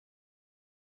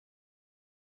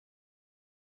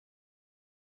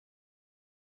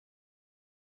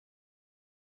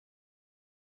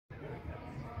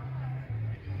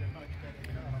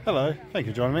Hello, thank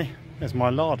you for joining me. There's my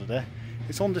Lada there.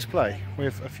 It's on display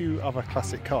with a few other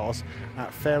classic cars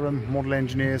at Fareham Model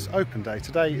Engineers Open Day.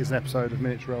 Today is an episode of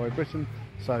Miniature Railway Britain,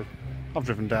 so I've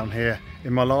driven down here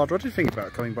in my Lada. I did think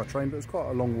about coming by train, but it was quite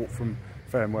a long walk from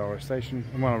Fareham Railway Station,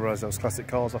 and when I realised there was classic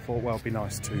cars, I thought, well, it'd be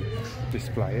nice to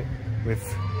display it with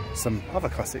some other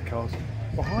classic cars.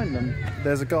 Behind them,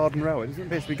 there's a garden railway. It doesn't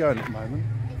appear to be going at the moment,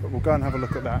 but we'll go and have a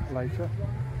look at that later.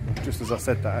 Just as I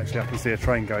said that, actually, I can see a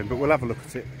train going, but we'll have a look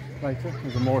at it later.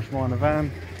 There's a Morris Minor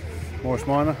van, Morris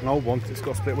Minor, an old one, it's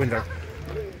got a split window.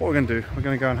 What we're going to do, we're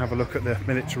going to go and have a look at the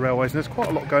miniature railways, and there's quite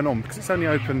a lot going on because it's only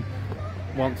open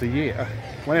once a year.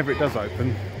 Whenever it does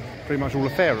open, pretty much all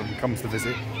of Fareham comes to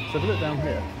visit. So if you look down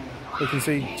here, we can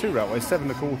see two railways, 7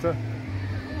 1/4,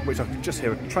 which I can just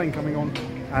hear a train coming on,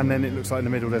 and then it looks like in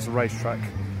the middle there's a racetrack,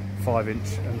 5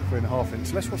 inch and 3.5 inch.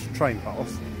 So let's watch the train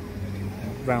pass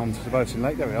round the boating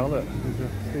lake. There we are, look, there's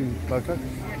a steam loco.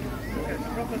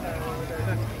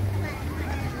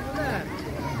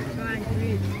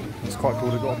 It's quite cool,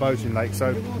 they've got a boating lake,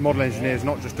 so model engineers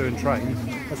not just doing trains.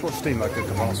 Let's watch steam loco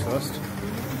go past first.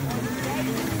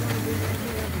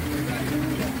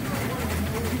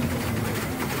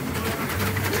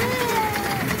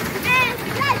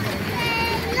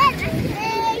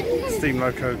 Steam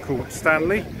loco called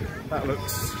Stanley. That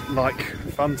looks like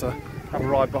fun to have a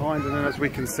ride behind, and then as we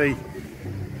can see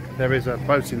there is a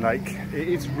boating lake. It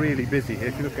is really busy here.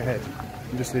 If you look ahead,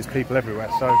 and just there's people everywhere,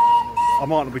 so I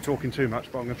might not be talking too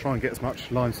much, but I'm going to try and get as much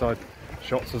line side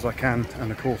shots as I can, and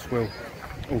of course we'll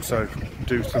also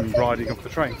do some riding of the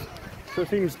trains. So it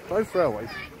seems both railways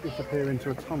disappear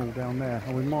into a tunnel down there,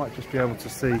 and we might just be able to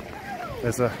see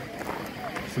there's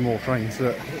some more trains.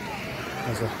 Look,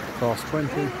 there's a Class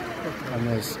 20 and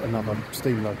there's another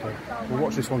steam loco. We'll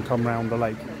watch this one come round the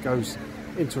lake. It goes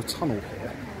into a tunnel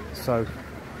here, so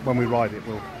when we ride it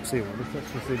we'll see all this.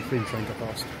 Let's just see the steam train go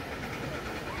past.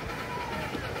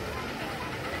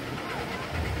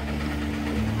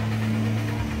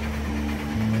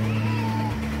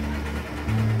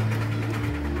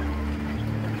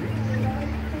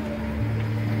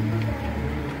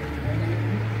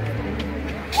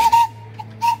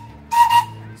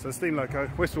 So the steam loco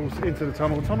whistles into the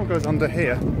tunnel. The tunnel goes under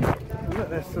here. And look,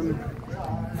 there's some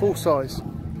full-size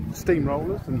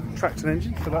steamrollers and traction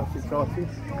engines, so that's exciting.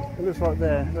 It looks like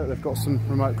there, look, they've got some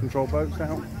remote control boats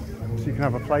out, so you can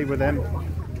have a play with them.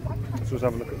 Let's just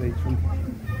have a look at these from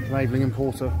Enabling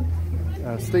Importer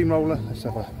steamroller. Let's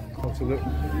have a closer look.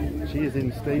 She is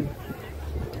in steam.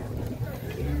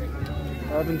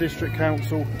 Urban District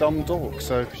Council Dundalk,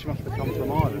 so she must have come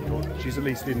from Ireland, or she's at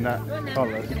least in that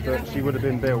colour, but she would have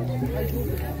been built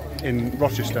in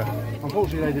Rochester.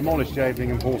 Unfortunately they demolished the Enabling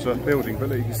Importer building, but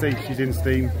look, you can see she's in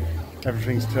steam,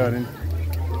 everything's turning.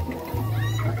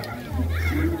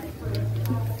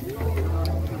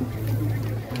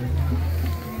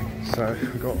 So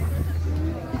we've got,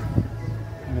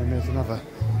 and then there's another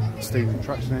steam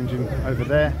traction engine over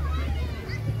there.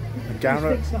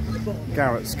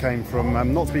 Garrett's came from,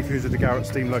 not to be confused with the Garrett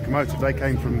steam locomotive, they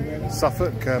came from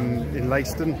Suffolk in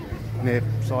Leiston, near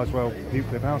Sizewell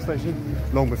nuclear power station,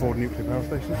 long before the nuclear power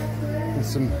station. There's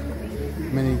some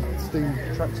mini steam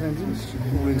traction engines,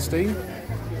 all in steam.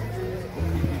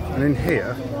 And in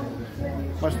here,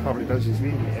 most of the public don't seem to be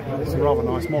in here, but it's some rather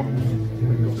nice models.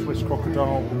 We've got Swiss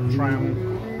Crocodile, Tram,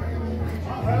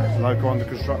 loco under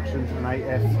construction, an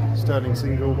 8F Stirling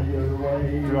single,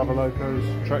 2 other locos,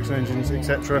 traction engines,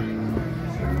 etc.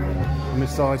 On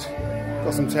this side,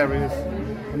 got some Terriers,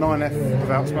 a 9F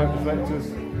without smoke deflectors,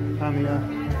 Hania,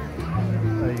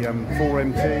 a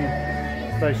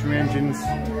 4MT, stationary engines,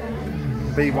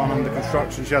 B1 under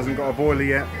construction, she hasn't got a boiler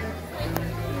yet,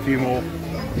 a few more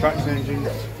traction engines,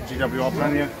 GWR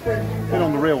Plania, been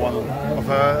on the real one of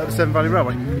the Severn Valley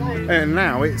Railway, and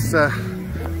now it's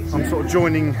I'm sort of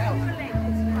joining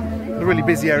a really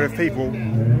busy area of people.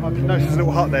 I've noticed there's a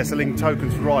little hut there selling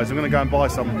tokens for rides. I'm going to go and buy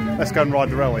some. Let's go and ride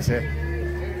the railways here.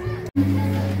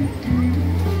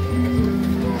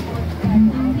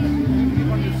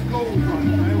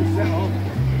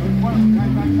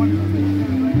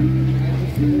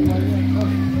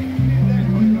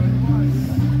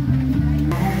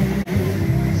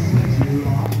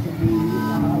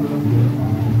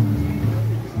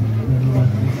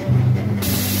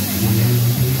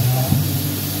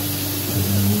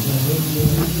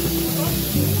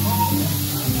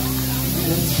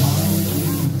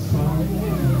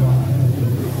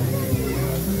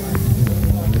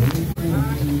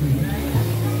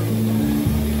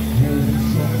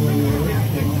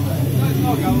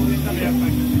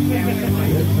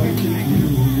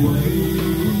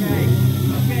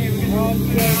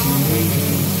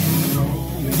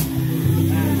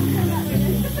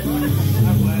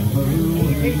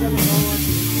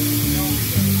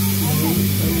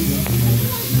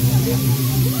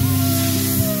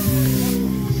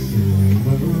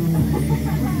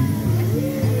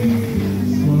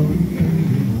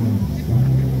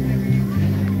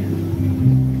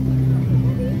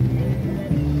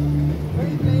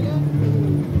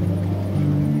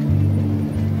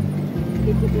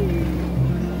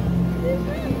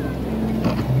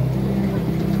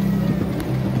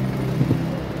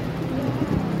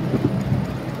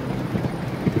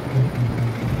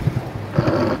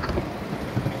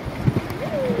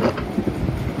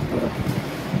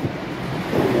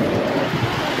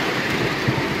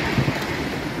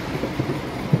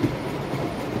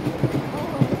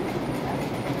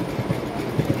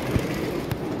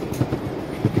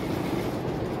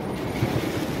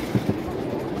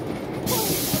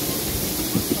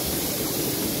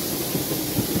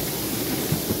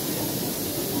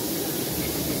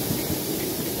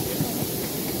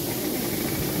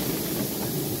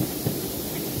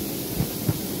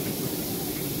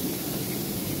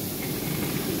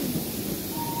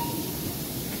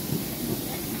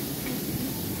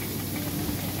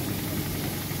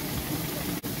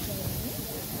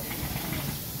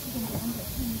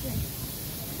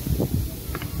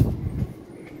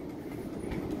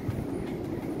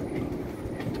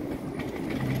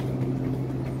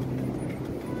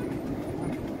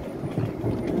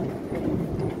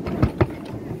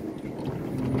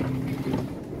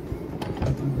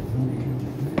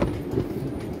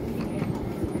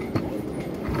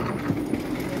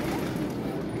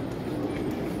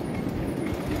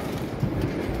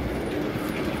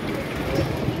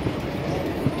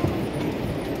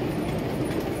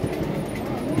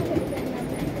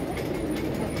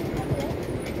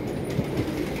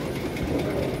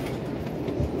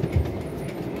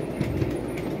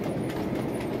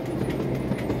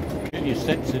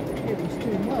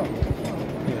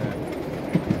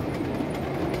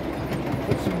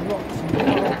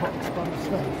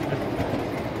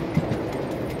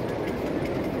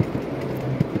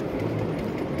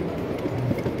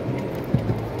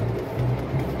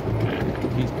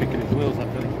 wheels, I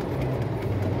think.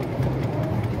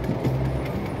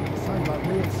 Sounds like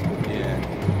wheels. Yeah.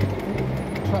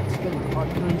 Truck's getting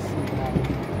quite greasy now.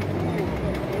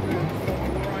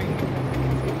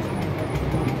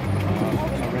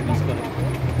 Already got it.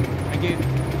 Thank you.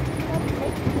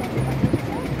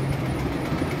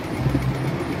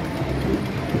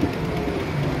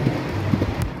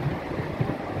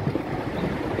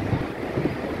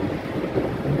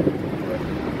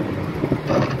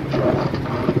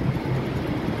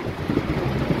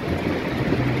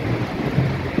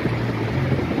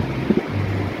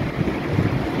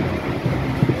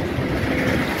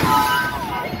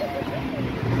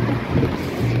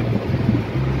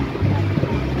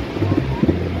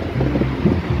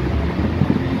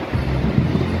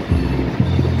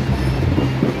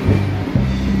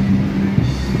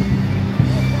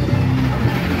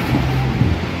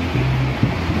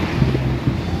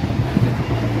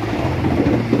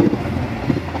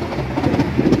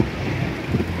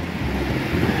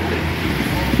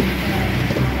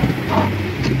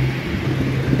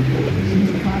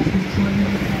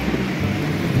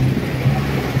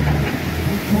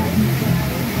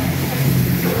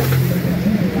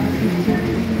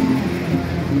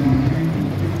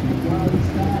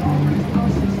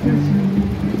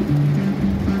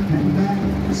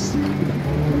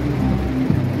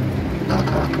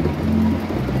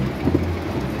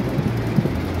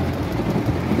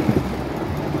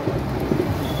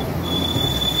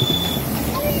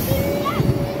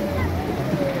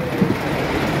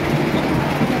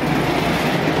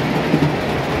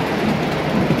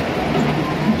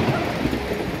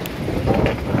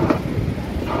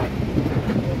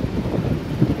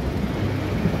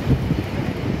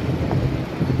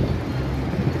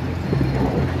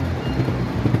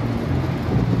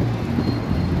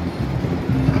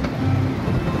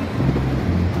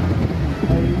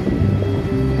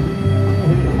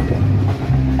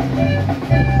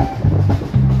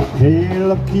 Hey,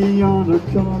 looky on the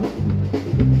corner,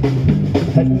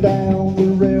 heading down the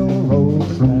railroad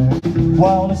track.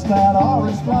 Well, it's that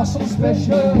orange blossom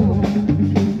special,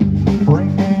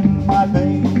 bringing my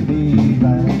baby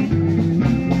back.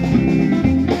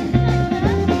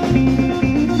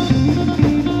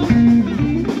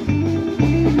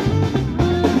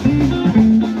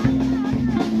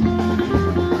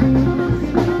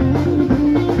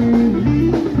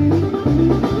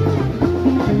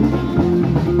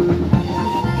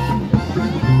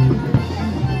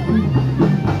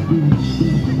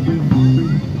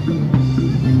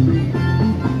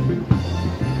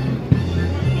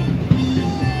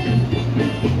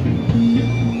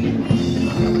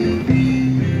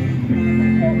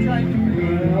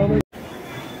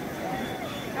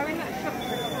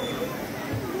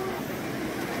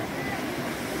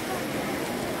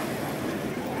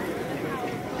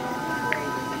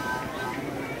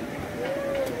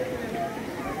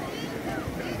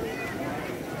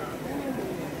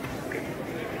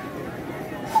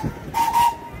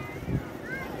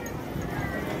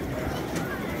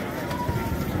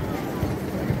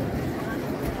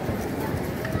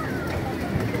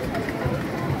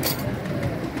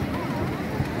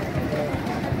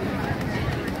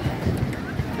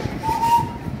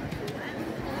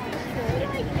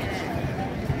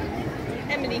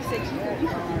 Emily said she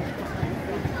would.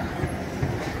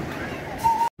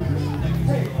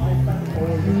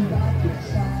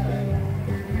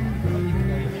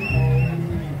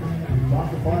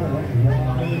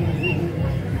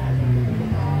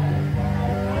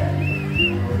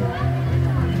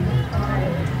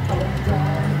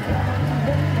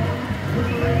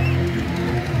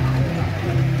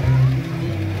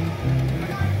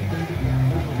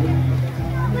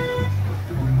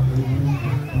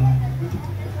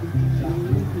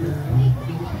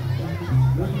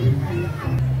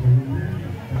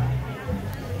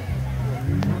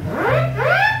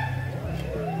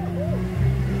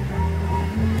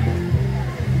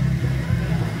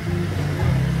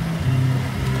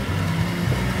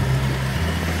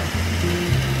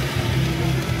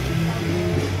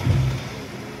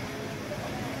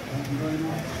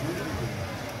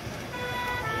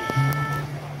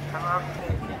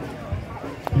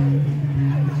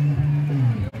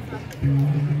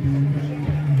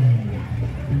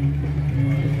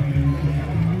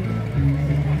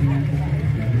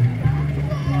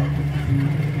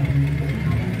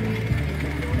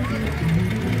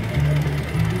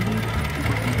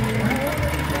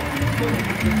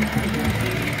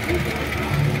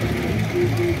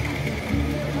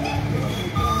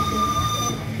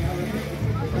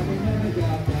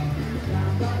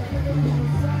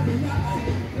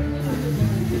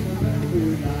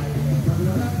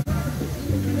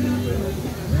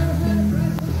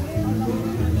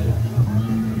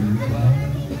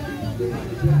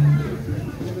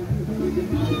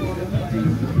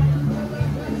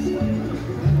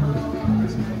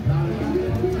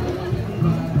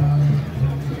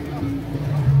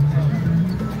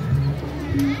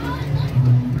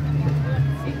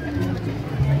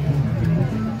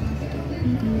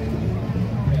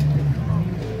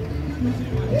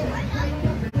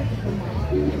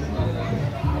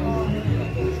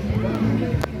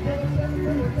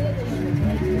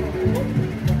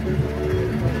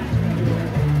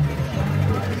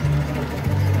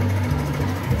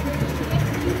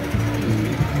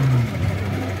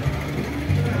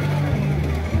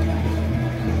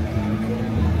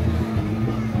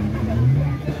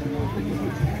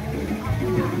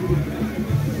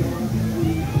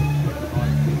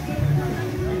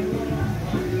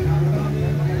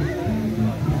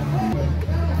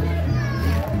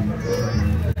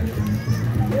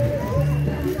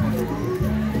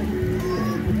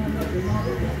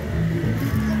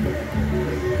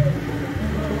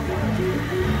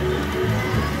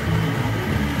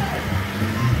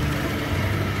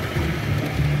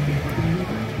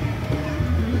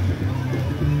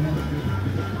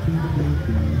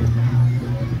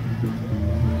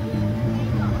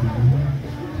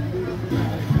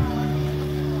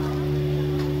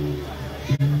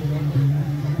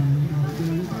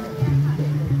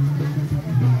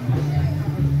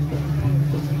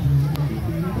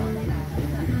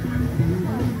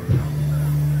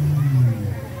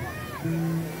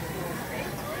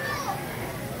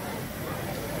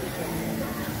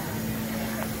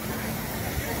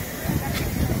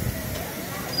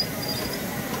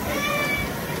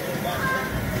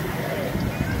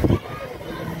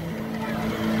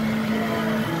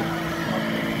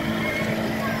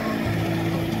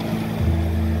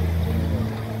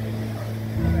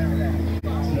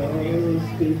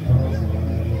 because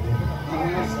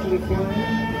I asked the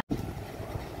flame.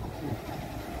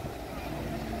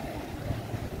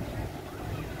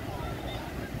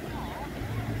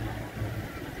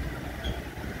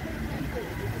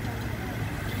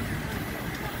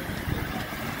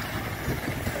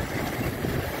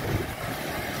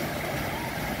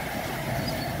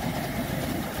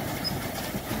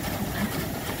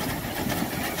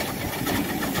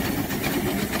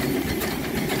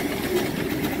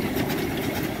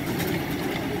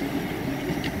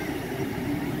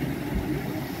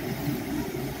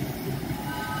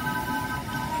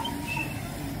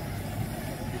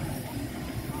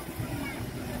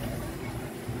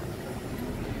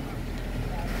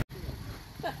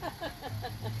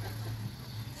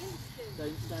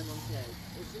 Don't stand on the edge.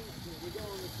 It's instant. We go on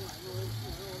the top of the edge,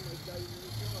 we're almost going in the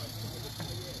car.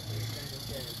 Stand on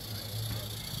the edge.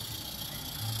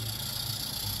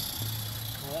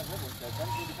 Well, that ribbon's so bad,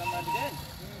 we'll come round again.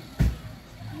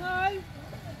 No.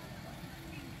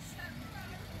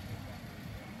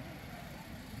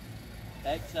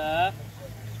 Extra.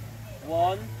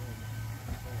 1,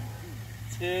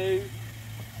 2.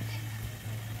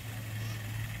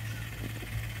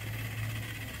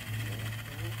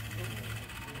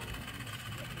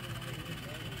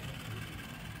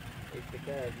 It's the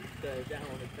curve, you go down on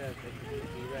the curve, so you can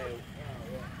derail.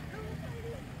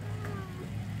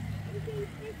 Maybe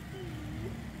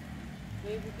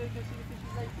we go see the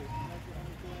fishes later.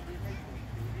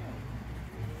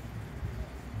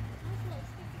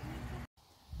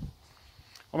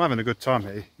 I'm having a good time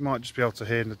here. You might just be able to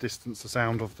hear in the distance the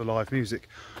sound of the live music,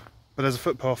 but there's a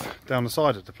footpath down the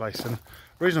side of the place, and the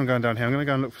reason I'm going down here, I'm going to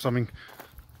go and look for something,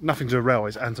 nothing to do with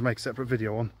railways, and to make a separate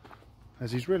video on.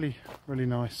 There's these really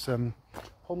nice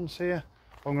ponds here.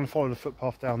 I'm going to follow the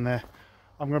footpath down there.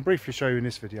 I'm going to briefly show you in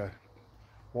this video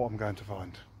what I'm going to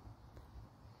find.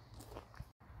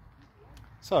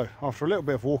 So, after a little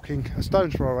bit of walking, a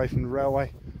stone's throw away from the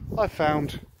railway, I've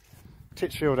found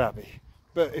Tichfield Abbey.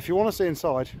 But if you want to see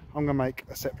inside, I'm going to make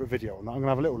a separate video on that. I'm going to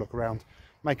have a little look around,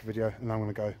 make a video, and then I'm going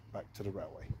to go back to the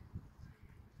railway.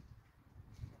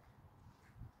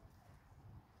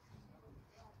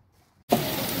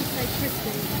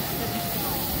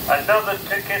 Another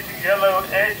ticket, yellow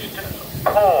edged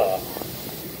Paul.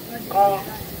 Paul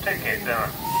ticket.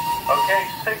 Okay,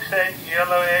 6-8,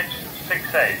 yellow edge,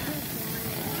 6-8.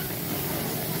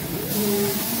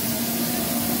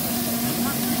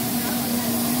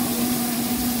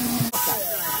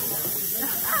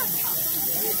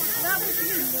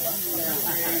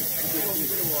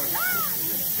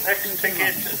 Next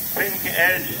ticket, pink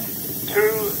edge,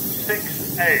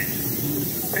 268.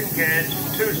 Pink edge,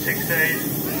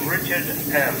 268, Richard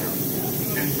M.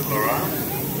 Is still around?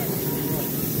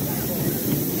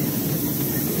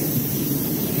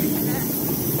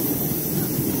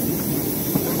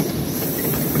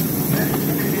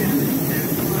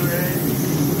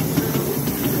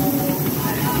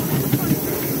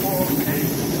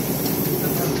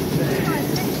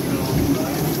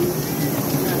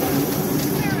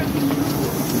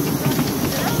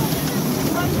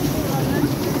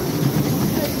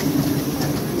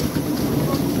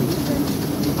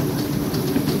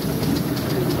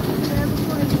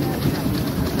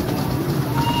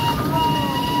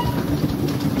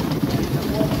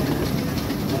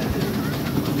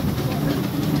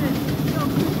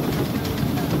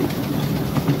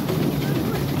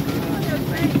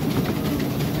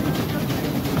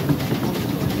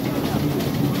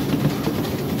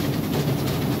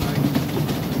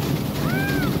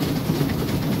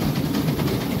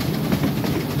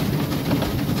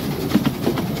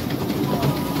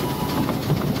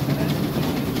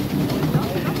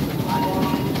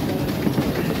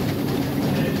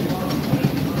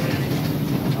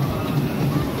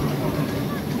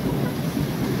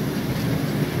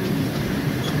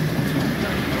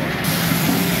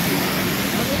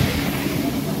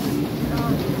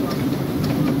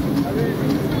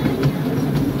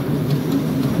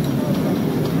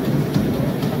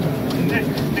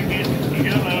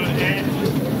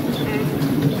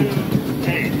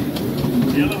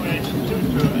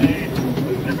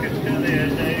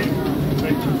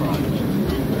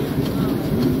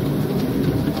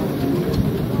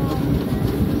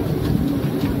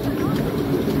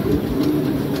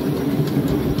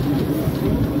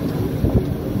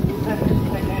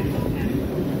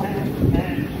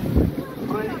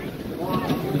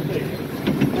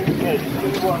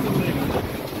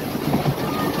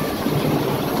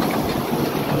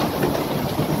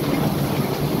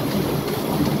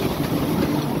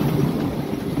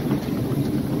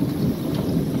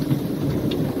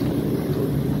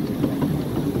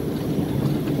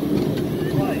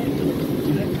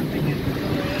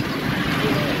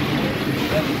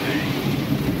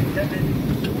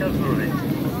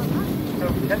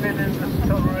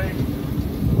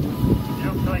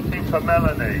 for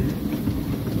Melanie.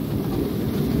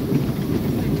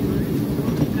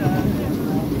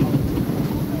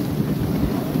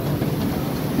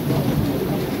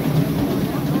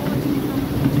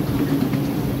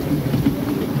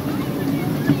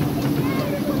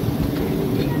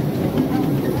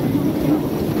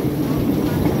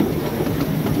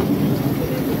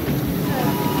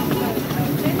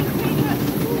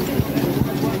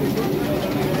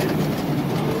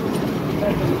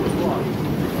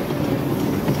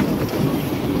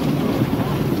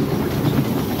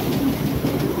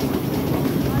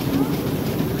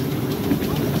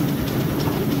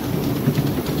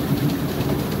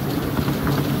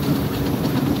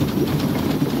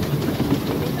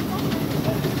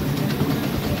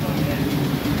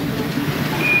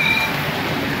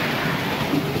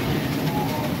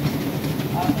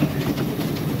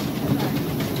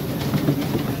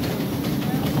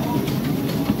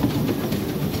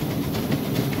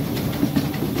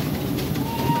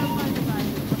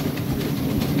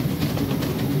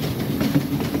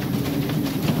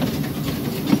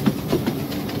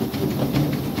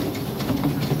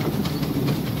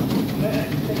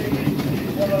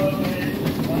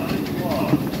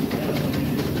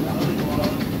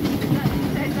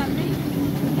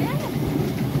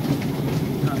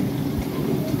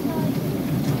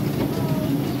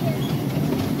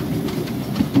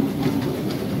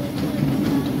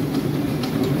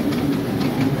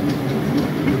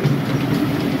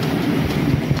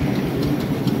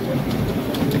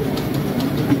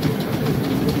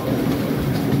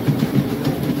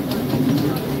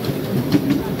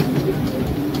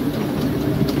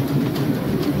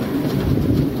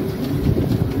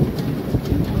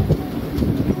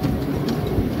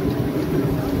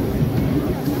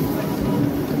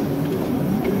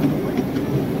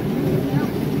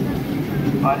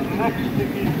 Next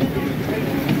ticket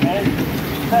is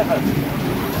 7.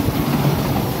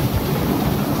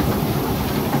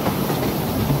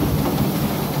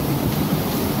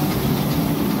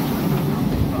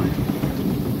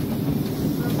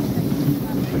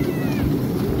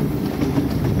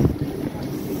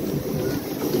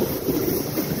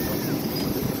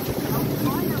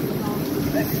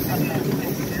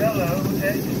 Yellow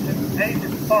edge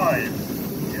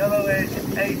 8-5. Yellow edge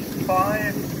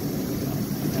 8-5.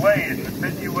 Wayne,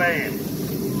 City Wayne.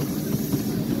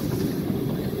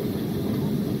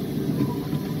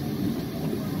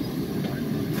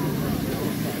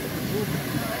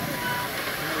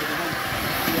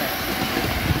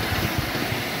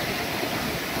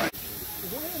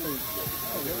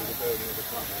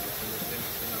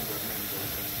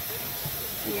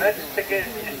 Next ticket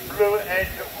is Blue Edge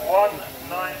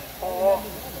 194.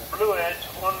 Blue Edge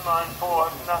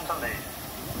 194, Natalie.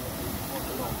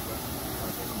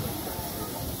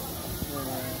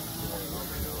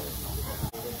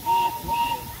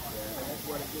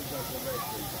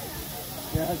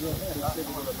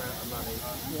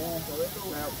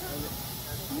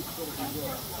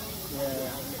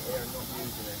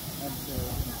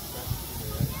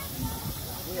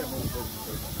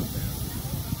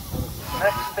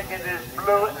 Next ticket is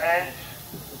Blue Edge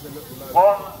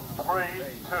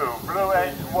 132. Blue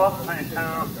Edge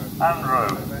 132, Andrew.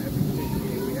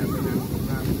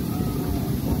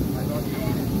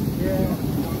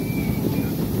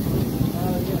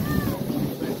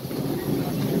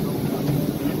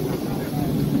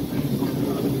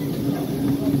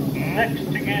 Next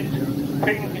ticket,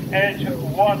 Pink Edge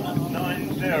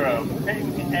 190.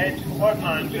 Pink Edge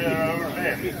 190,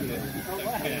 Lynn.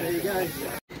 There you go.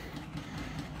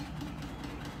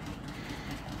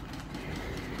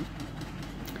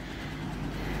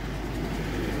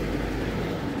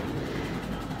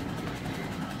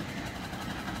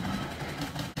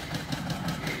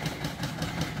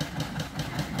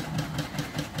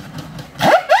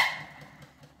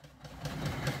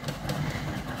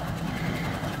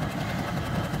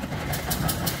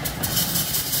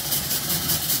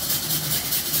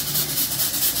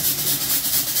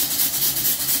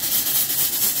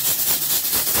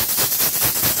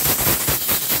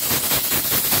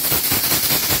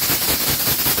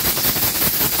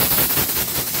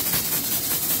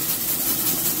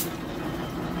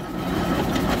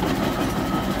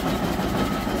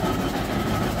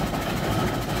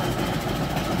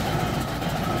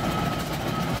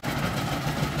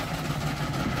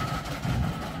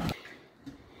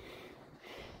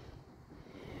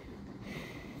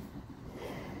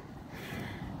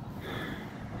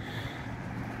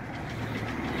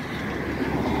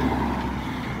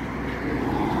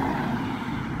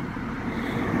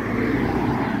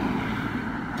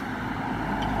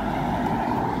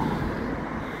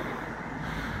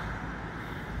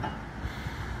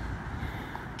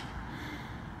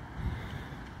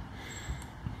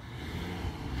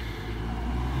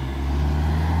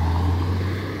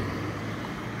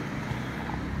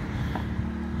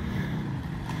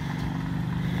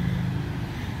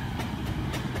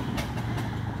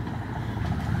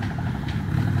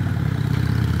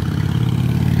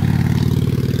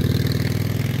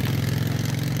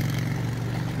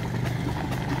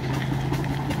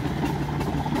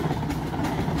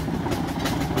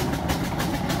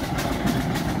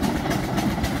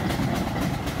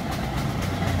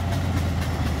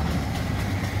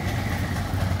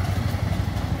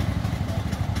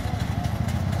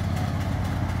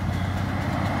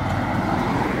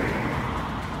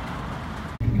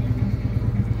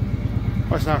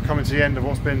 It's now coming to the end of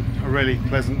what's been a really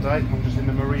pleasant day. I'm just in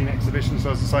the marine exhibition,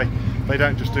 so as I say, they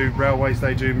don't just do railways,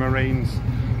 they do marines.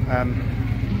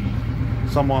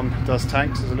 Someone does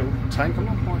tanks. There's a little tank, I'm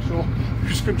not quite sure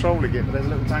who's controlling it, but there's a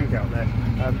little tank out there.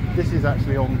 This is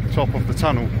actually on top of the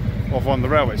tunnel of one of the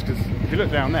railways, because if you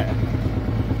look down there,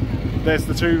 there's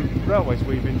the two railways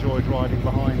we've enjoyed riding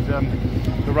behind.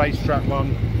 The racetrack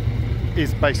one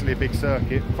is basically a big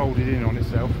circuit folded in on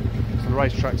itself. So the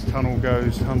racetrack's tunnel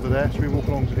goes under there. Should we walk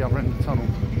along to the other end of the tunnel?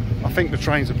 I think the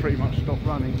trains have pretty much stopped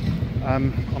running.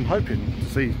 I'm hoping to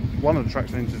see one of the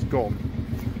traction engines gone,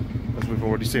 as we've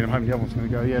already seen. I'm hoping the other one's going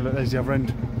to go. Yeah, look, there's the other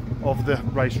end of the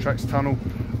racetrack's tunnel.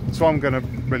 So I'm going to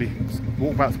really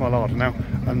walk back to my Lada now,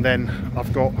 and then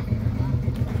I've got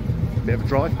a bit of a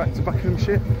drive back to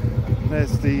Buckinghamshire.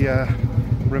 There's the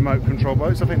remote control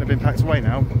boats. I think they've been packed away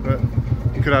now, but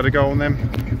you could have a go on them.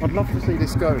 I'd love to see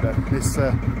this Lada, this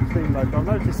steam locomotive. I've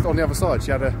noticed on the other side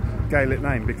she had a Gaelic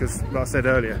name because, like I said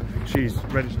earlier, she's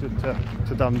registered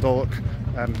to Dundalk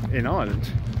in Ireland.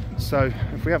 So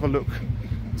if we have a look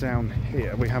down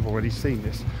here, we have already seen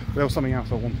this. There was something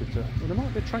else I wanted to... Well, there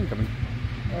might be a train coming.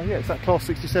 Yeah, it's that Class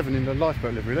 67 in the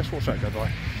lifeboat livery. Let's watch that go by.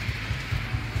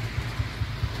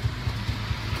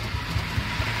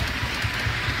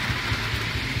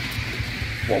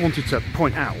 What I wanted to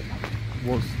point out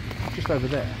was just over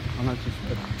there, I noticed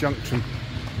a junction.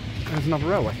 There's another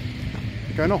railway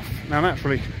going off. Now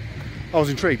naturally, I was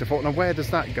intrigued. I thought, now where does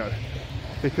that go?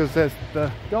 Because there's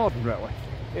the Garden Railway.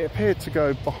 It appeared to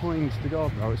go behind the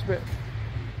Garden Railway. It's a bit...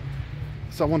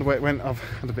 So I wonder where it went. I've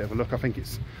had a bit of a look. I think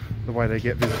it's the way they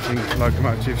get visiting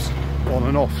locomotives on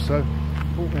and off. So,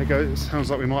 oh, there you go. It sounds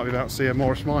like we might be about to see a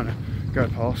Morris Minor go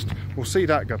past. We'll see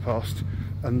that go past.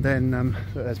 And then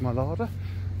there's my Lada.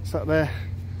 Sat there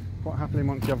quite happily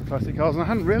amongst the other classic cars, and I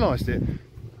hadn't realised it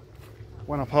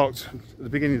when I parked at the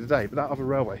beginning of the day, but that other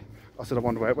railway, I said I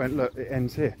wonder where it went. Look, it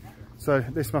ends here. So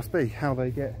this must be how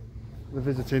they get the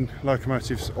visiting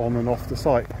locomotives on and off the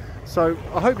site. So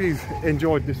I hope you've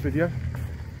enjoyed this video.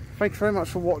 Thank you very much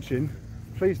for watching.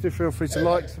 Please do feel free to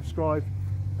like, subscribe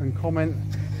and comment.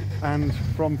 And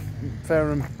from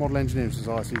Fareham Model Engineering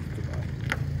Society,